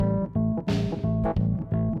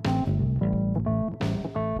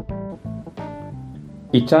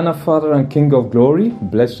Eternal Father and King of glory,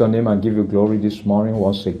 bless your name and give you glory this morning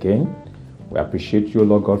once again. We appreciate you,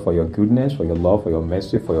 Lord God, for your goodness, for your love, for your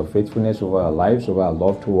mercy, for your faithfulness over our lives, over our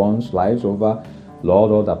loved ones' lives, over,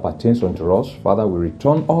 Lord, all that pertains unto us. Father, we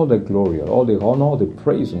return all the glory, all the honor, all the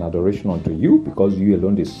praise and adoration unto you because you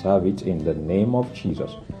alone deserve it in the name of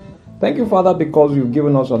Jesus. Thank you, Father, because you've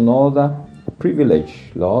given us another privilege,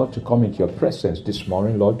 Lord, to come into your presence this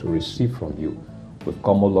morning, Lord, to receive from you. We've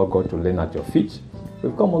come, O Lord God, to learn at your feet.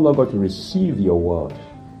 We've come, O Lord God, to receive your word,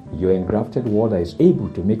 your engrafted word that is able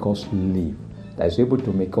to make us live, that is able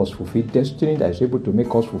to make us fulfill destiny, that is able to make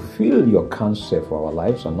us fulfill your counsel for our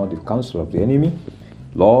lives and not the counsel of the enemy.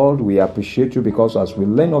 Lord, we appreciate you because as we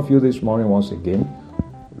learn of you this morning once again,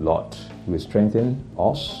 Lord, you will strengthen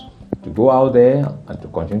us to go out there and to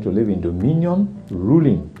continue to live in dominion,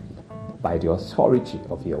 ruling by the authority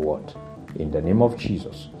of your word. In the name of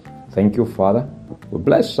Jesus. Thank you, Father. We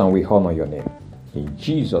bless and we honor your name. In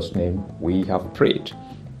Jesus' name we have prayed.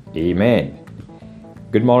 Amen.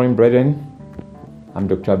 Good morning, brethren. I'm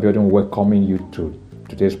Dr. Abiodun, welcoming you to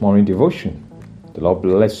today's morning devotion. The Lord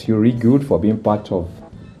bless you really good for being part of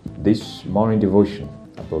this morning devotion.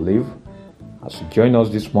 I believe as you join us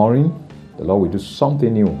this morning, the Lord will do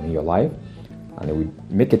something new in your life and He will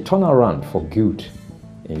make a turnaround for good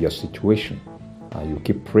in your situation. And you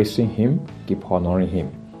keep praising Him, keep honoring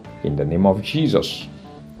Him. In the name of Jesus.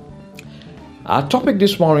 Our topic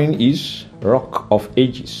this morning is Rock of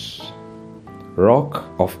Ages. Rock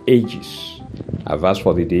of Ages. Our verse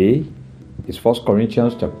for the day is 1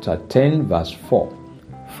 Corinthians chapter 10 verse 4.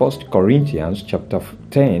 1 Corinthians chapter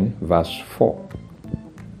 10 verse 4.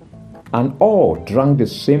 And all drank the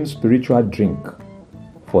same spiritual drink,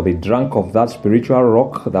 for they drank of that spiritual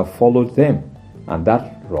rock that followed them, and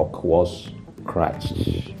that rock was Christ.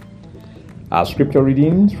 Our scripture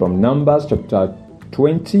readings from Numbers chapter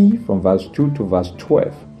 20 from verse 2 to verse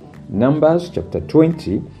 12. Numbers chapter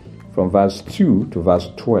 20 from verse 2 to verse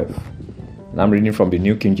 12. And I'm reading from the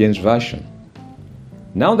New King James Version.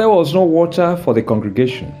 Now there was no water for the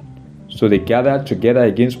congregation, so they gathered together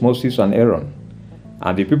against Moses and Aaron.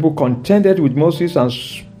 And the people contended with Moses and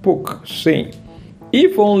spoke, saying,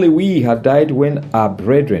 If only we had died when our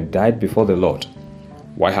brethren died before the Lord.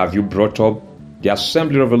 Why have you brought up the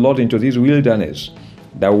assembly of the Lord into this wilderness,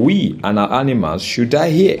 that we and our animals should die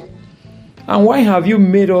here? And why have you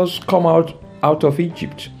made us come out of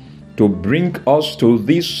Egypt to bring us to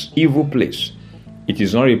this evil place? It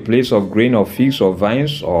is not a place of grain or figs or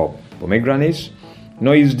vines or pomegranates,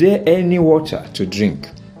 nor is there any water to drink.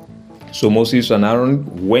 So Moses and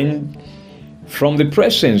Aaron went from the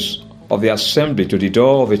presence of the assembly to the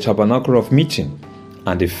door of the tabernacle of meeting,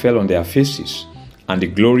 and they fell on their faces, and the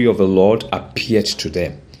glory of the Lord appeared to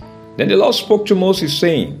them. Then the Lord spoke to Moses,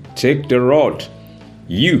 saying, Take the rod,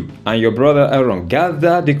 you and your brother Aaron,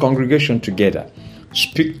 gather the congregation together.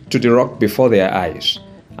 Speak to the rock before their eyes,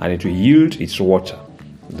 and it will yield its water.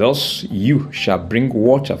 Thus you shall bring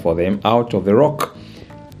water for them out of the rock,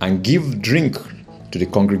 and give drink to the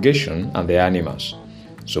congregation and their animals.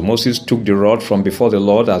 So Moses took the rod from before the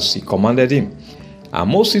Lord as he commanded him. And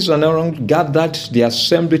Moses and Aaron gathered the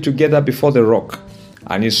assembly together before the rock,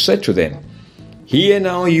 and he said to them, Hear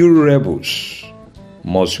now, you rebels,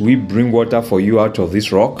 must we bring water for you out of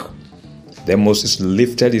this rock? Then Moses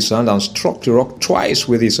lifted his hand and struck the rock twice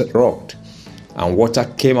with his rod, and water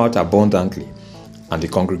came out abundantly, and the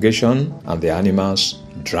congregation and the animals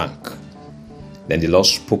drank. Then the Lord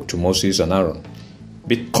spoke to Moses and Aaron,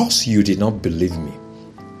 Because you did not believe me,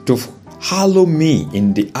 to hallow me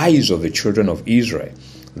in the eyes of the children of Israel,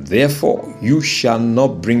 therefore you shall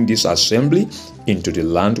not bring this assembly into the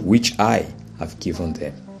land which I have given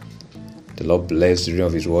them. The Lord bless the reading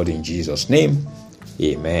of His word in Jesus' name.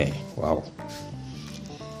 Amen. Wow.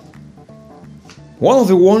 One of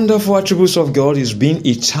the wonderful attributes of God is being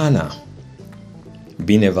eternal,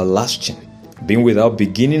 being everlasting, being without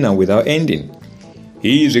beginning and without ending.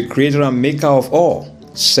 He is the creator and maker of all,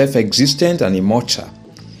 self-existent and immortal.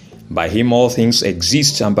 By Him all things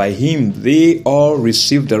exist, and by Him they all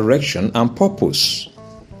receive direction and purpose.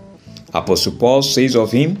 Apostle Paul says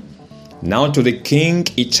of Him, Now to the King,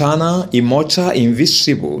 eternal, immortal,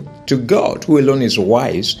 invisible, to God who alone is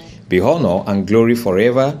wise, be honor and glory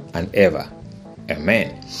forever and ever.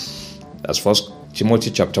 Amen. That's 1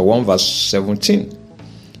 Timothy chapter 1 verse 17.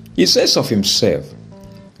 He says of Himself,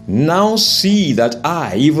 Now see that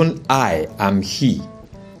I, even I, am He,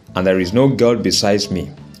 and there is no God besides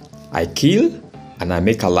me. I kill and I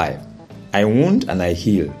make alive. I wound and I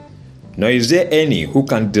heal. Nor is there any who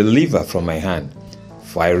can deliver from my hand.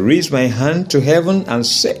 For I raise my hand to heaven and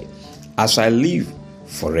say, As I live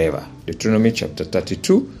forever. Deuteronomy chapter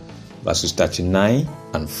 32, verses 39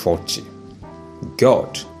 and 40.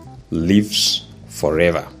 God lives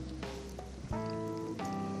forever.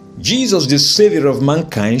 Jesus, the Savior of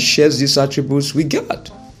mankind, shares these attributes with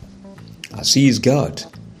God, as He is God.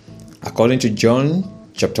 According to John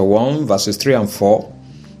chapter 1, verses 3 and 4,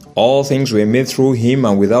 all things were made through Him,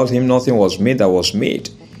 and without Him nothing was made that was made.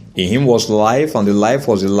 In Him was life, and the life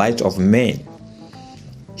was the light of men.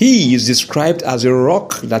 He is described as a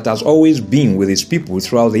rock that has always been with His people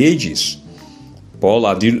throughout the ages. Paul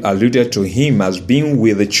alluded to Him as being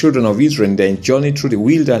with the children of Israel in their journey through the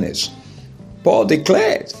wilderness. Paul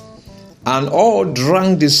declared, "And all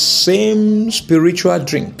drank the same spiritual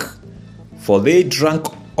drink, for they drank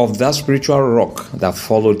of that spiritual rock that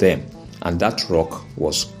followed them, and that rock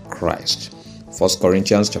was Christ." 1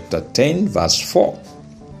 Corinthians chapter 10, verse 4.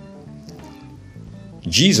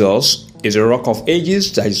 Jesus is a rock of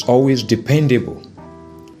ages that is always dependable.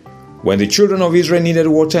 When the children of Israel needed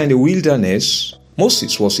water in the wilderness,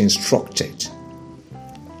 Moses was instructed,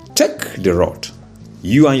 "Take the rod.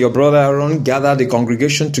 You and your brother Aaron gather the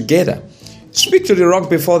congregation together. Speak to the rock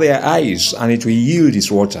before their eyes, and it will yield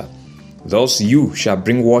its water. Thus you shall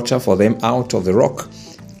bring water for them out of the rock,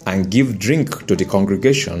 and give drink to the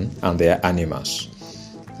congregation and their animals."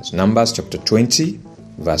 That's Numbers chapter 20,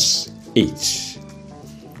 verse 8.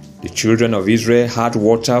 The children of Israel had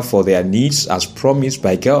water for their needs as promised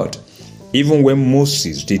by God, even when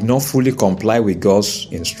Moses did not fully comply with God's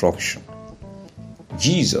instruction.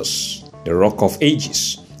 Jesus, the Rock of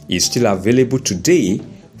Ages, is still available today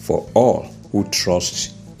for all who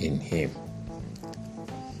trust in Him.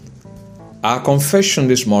 Our confession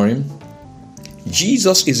this morning: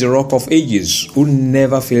 Jesus is the Rock of Ages who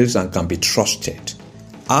never fails and can be trusted.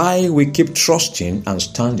 I will keep trusting and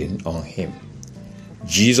standing on Him.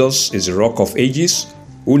 Jesus is the Rock of Ages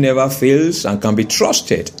who never fails and can be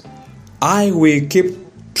trusted. I will keep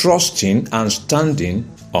trusting and standing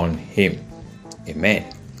on Him. Amen.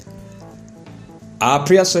 Our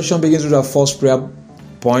prayer session begins with our first prayer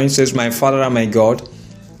point. It says, "My Father and my God,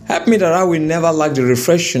 help me that I will never lack the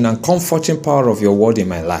refreshing and comforting power of your word in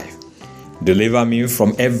my life. Deliver me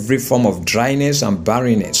from every form of dryness and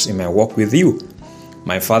barrenness in my walk with you.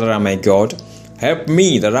 My Father and my God, help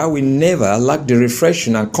me that I will never lack the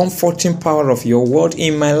refreshing and comforting power of your word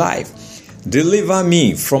in my life. Deliver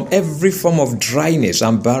me from every form of dryness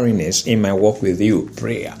and barrenness in my walk with you."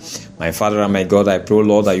 Prayer. My Father and my God, I pray,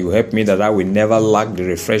 Lord, that you help me that I will never lack the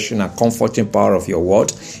refreshing and comforting power of your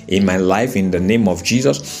word in my life in the name of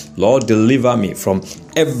Jesus. Lord, deliver me from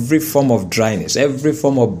every form of dryness, every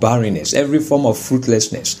form of barrenness, every form of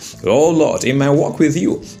fruitlessness. Oh Lord, in my walk with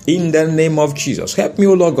you, in the name of Jesus. Help me,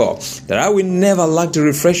 O Lord God, that I will never lack the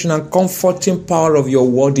refreshing and comforting power of your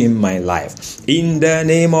word in my life. In the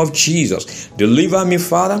name of Jesus. Deliver me,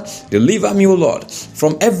 Father. Deliver me, O Lord,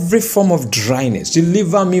 from every form of dryness.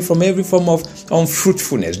 Deliver me from every form of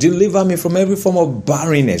unfruitfulness. Deliver me from every form of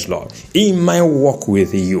barrenness, Lord, in my walk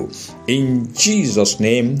with you. In Jesus'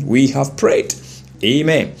 name we have prayed.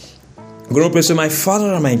 Amen. I'm going to pray, say, "My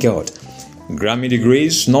Father and my God, grant me the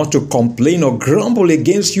grace not to complain or grumble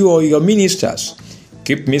against you or your ministers.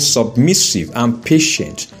 Keep me submissive and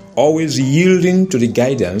patient, always yielding to the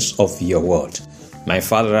guidance of your word. My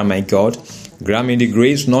Father and my God, grant me the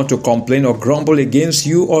grace not to complain or grumble against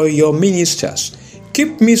you or your ministers.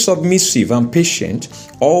 Keep me submissive and patient,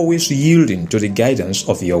 always yielding to the guidance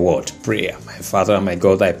of your word." Prayer. My Father and my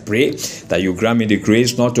God, I pray that you grant me the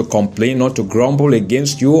grace not to complain, not to grumble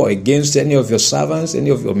against you or against any of your servants, any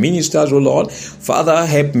of your ministers, O Lord. Father,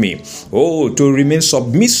 help me, to remain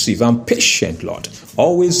submissive and patient, Lord,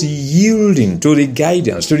 always yielding to the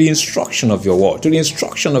guidance, to the instruction of your word, to the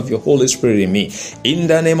instruction of your Holy Spirit in me. In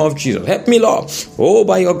the name of Jesus, help me, Lord,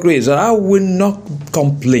 by your grace, that I will not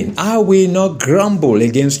complain, I will not grumble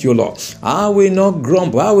against you, Lord. I will not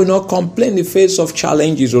grumble, I will not complain in the face of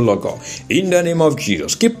challenges, O Lord God. In the name of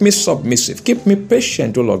Jesus, keep me submissive, keep me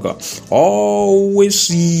patient, O Lord God. Always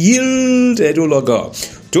yielded, O Lord God,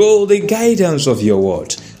 to the guidance of your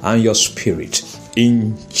word and your spirit.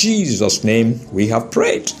 In Jesus' name we have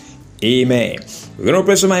prayed. Amen. We're going to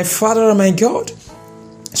pray to my Father and my God.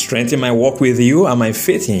 Strengthen my walk with you and my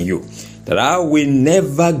faith in you, that I will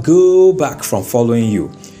never go back from following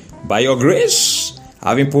you. By your grace,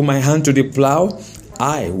 having put my hand to the plow,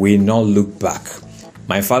 I will not look back.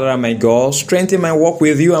 My Father and my God, strengthen my walk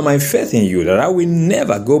with you and my faith in you, that I will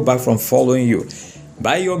never go back from following you.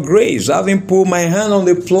 By your grace, having put my hand on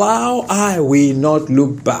the plow, I will not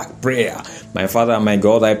look back. Prayer. My Father and my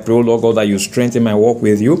God, I pray, Lord God, that you strengthen my walk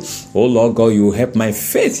with you. Oh Lord God, you help my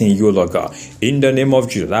faith in you, Lord God. In the name of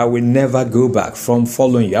Jesus, I will never go back from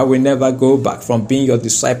following you. I will never go back from being your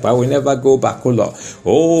disciple. I will never go back, oh Lord.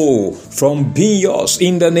 Oh, from being yours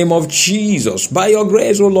in the name of Jesus. By your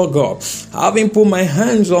grace, oh Lord God, having put my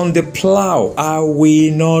hands on the plow, I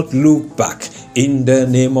will not look back. In the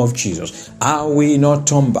name of Jesus, I will not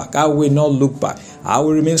turn back. I will not look back. I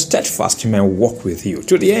will remain steadfast in my walk with you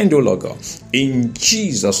to the end, O Lord God. In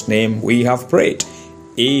Jesus' name we have prayed.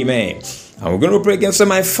 Amen. And we're going to pray again. Say,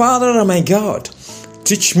 my Father and my God,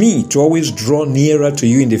 teach me to always draw nearer to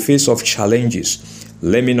you in the face of challenges.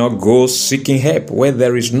 Let me not go seeking help where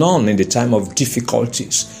there is none in the time of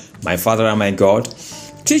difficulties. My Father and my God,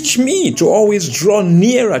 teach me to always draw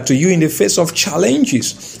nearer to you in the face of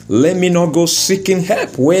challenges. Let me not go seeking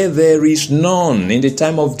help where there is none in the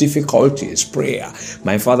time of difficulties. Prayer.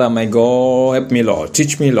 My Father, my God, help me, Lord.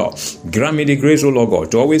 Teach me, Lord. Grant me the grace, O Lord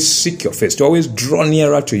God, to always seek your face, to always draw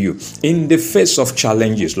nearer to you in the face of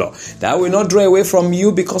challenges, Lord. That I will not draw away from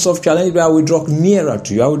you because of challenges, but I will draw nearer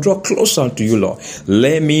to you. I will draw closer to you, Lord.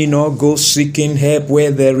 Let me not go seeking help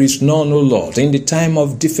where there is none, O Lord, in the time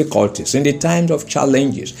of difficulties, in the times of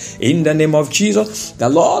challenges. In the name of Jesus, the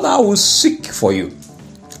Lord, I will seek for you.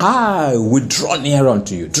 I will draw near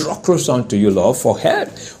unto you, draw close unto you, Lord, for help,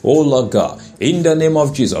 oh Lord God, in the name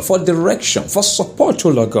of Jesus, for direction, for support, oh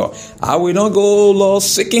Lord God. I will not go, Lord,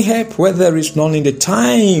 seeking help where there is none in the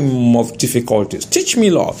time of difficulties. Teach me,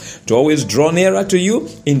 Lord, to always draw nearer to you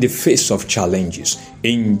in the face of challenges.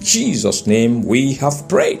 In Jesus' name we have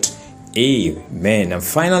prayed. Amen. And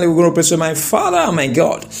finally, we're going to pray, say, my Father and my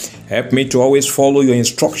God, help me to always follow your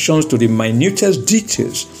instructions to the minutest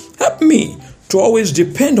details. Help me to always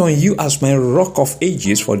depend on you as my rock of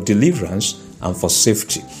ages for deliverance and for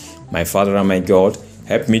safety. My Father and my God,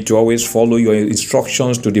 help me to always follow your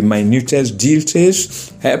instructions to the minutest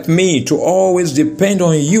details. Help me to always depend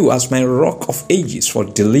on you as my rock of ages for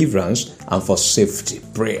deliverance and for safety.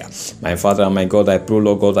 Prayer. My Father and my God, I pray,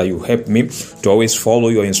 Lord God, that you help me to always follow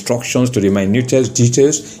your instructions to the minutest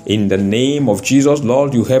details. In the name of Jesus,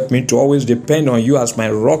 Lord, you help me to always depend on you as my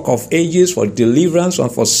rock of ages for deliverance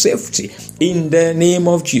and for safety. In the name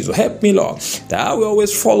of Jesus, help me, Lord, that I will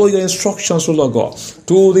always follow your instructions, O Lord God,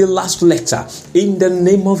 to the last letter. In the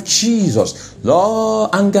name of Jesus,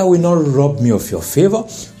 Lord, anger will not rob me of your favor.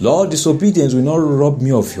 Lord, disobedience will not rob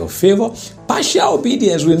me of your favor. Partial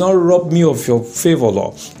obedience will not rob me of your favor,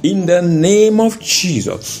 Lord. In the name of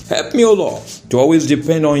Jesus, help me, O Lord, to always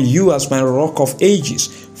depend on you as my rock of ages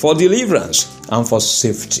for deliverance and for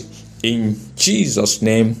safety. In Jesus'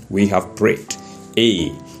 name we have prayed.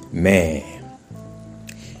 Amen.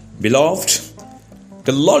 Beloved,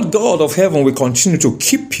 the Lord God of heaven will continue to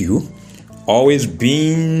keep you, always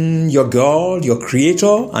being your God, your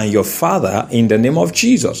Creator, and your Father in the name of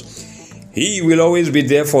Jesus. He will always be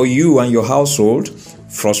there for you and your household,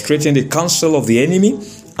 frustrating the counsel of the enemy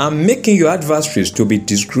and making your adversaries to be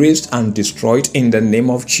disgraced and destroyed in the name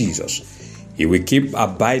of Jesus. He will keep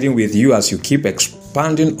abiding with you as you keep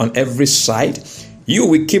expanding on every side. You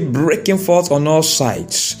will keep breaking forth on all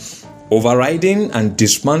sides, overriding and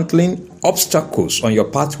dismantling obstacles on your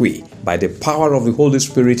pathway by the power of the Holy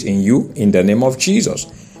Spirit in you in the name of Jesus.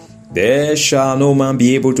 There shall no man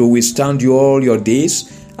be able to withstand you all your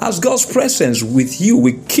days, as God's presence with you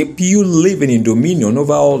will keep you living in dominion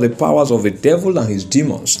over all the powers of the devil and his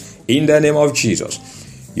demons in the name of Jesus.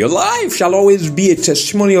 Your life shall always be a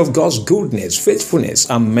testimony of God's goodness, faithfulness,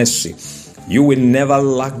 and mercy. You will never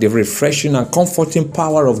lack the refreshing and comforting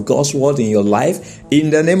power of God's word in your life in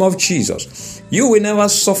the name of Jesus. You will never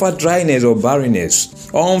suffer dryness or barrenness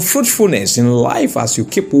or unfruitfulness in life as you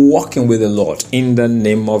keep walking with the Lord in the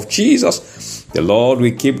name of Jesus. The Lord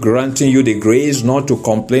will keep granting you the grace not to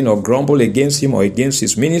complain or grumble against him or against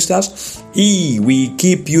his ministers. He will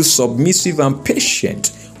keep you submissive and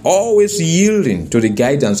patient, always yielding to the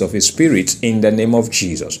guidance of his Spirit in the name of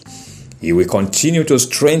Jesus. He will continue to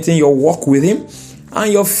strengthen your walk with him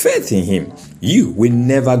and your faith in him. You will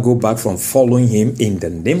never go back from following him in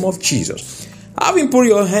the name of Jesus. Having put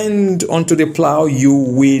your hand onto the plow, you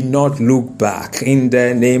will not look back in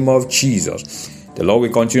the name of Jesus. The Lord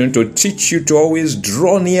will continue to teach you to always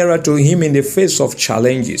draw nearer to him in the face of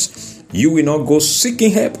challenges. You will not go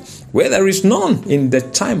seeking help where there is none in the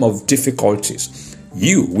time of difficulties.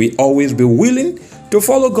 You will always be willing to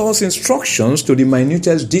follow God's instructions to the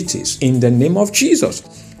minutest details in the name of Jesus.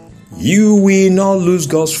 You will not lose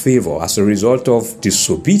God's favor as a result of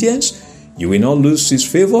disobedience. You will not lose his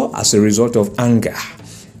favor as a result of anger.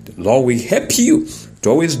 The Lord will help you to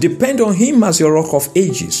always depend on him as your rock of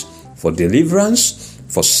ages for deliverance,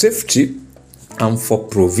 for safety, and for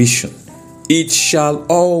provision. It shall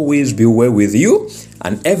always be well with you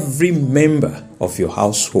and every member of your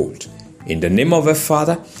household. In the name of the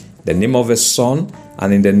Father, the name of the Son,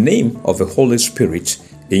 and in the name of the Holy Spirit,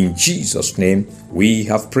 in Jesus' name we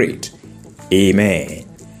have prayed. Amen.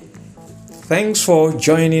 Thanks for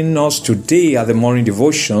joining us today at the morning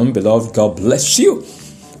devotion. Beloved, God bless you.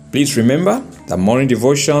 Please remember that morning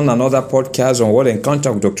devotion and other podcasts on Word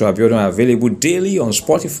Encounter with Dr. Abiodun are available daily on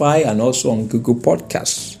Spotify and also on Google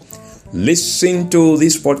Podcasts. Listen to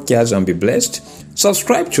these podcasts and be blessed.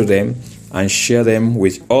 Subscribe to them and share them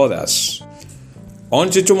with others.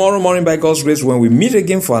 Until tomorrow morning, by God's grace, when we meet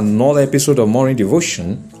again for another episode of Morning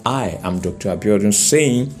Devotion, I am Dr. Abiodun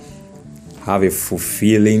saying, have a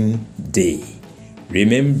fulfilling day.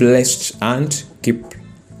 Remain blessed and keep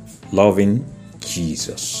loving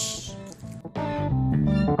Jesus.